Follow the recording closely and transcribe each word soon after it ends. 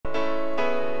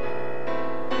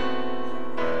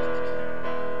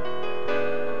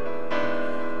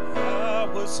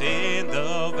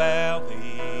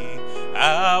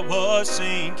was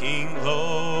sinking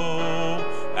low.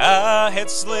 I had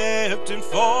slipped and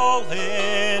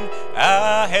fallen,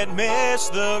 I had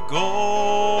missed the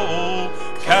goal.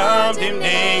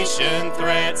 Condemnation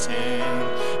threatened,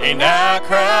 and I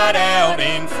cried out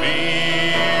in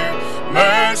fear.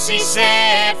 Mercy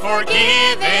said,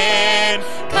 forgiven,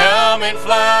 come and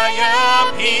fly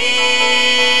up here.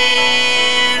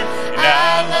 And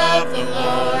I love the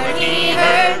Lord, He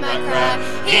heard my cry,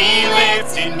 He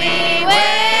lifted me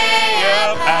way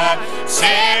up high,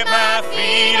 set my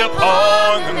feet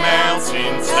upon the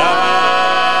mountaintop.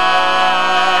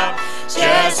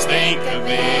 Just think of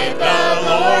it, the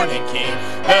Lord and King,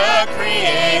 the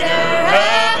Creator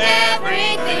of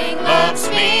everything, loves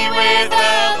me with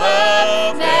a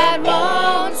love that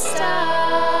won't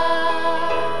stop.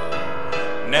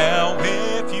 Now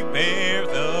if you bear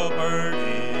the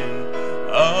burden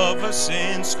of a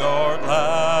sin-scarred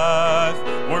life,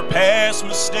 where past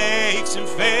mistakes and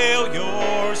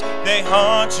failures, they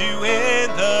haunt you in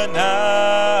the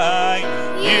night,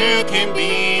 you can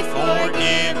be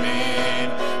forgiven,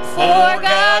 for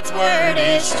God's word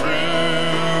is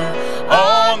true.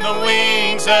 On the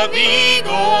wings of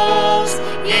eagles,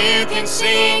 you can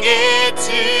sing it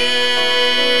too.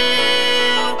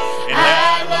 And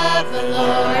I love the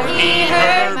Lord, He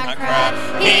heard my cry,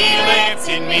 He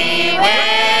lifted me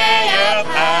way up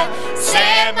high,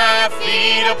 set my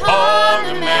feet upon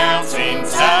the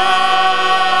mountaintop.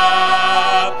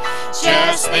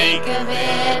 Just think of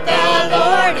it, the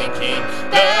Lord and King,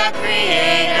 the Creator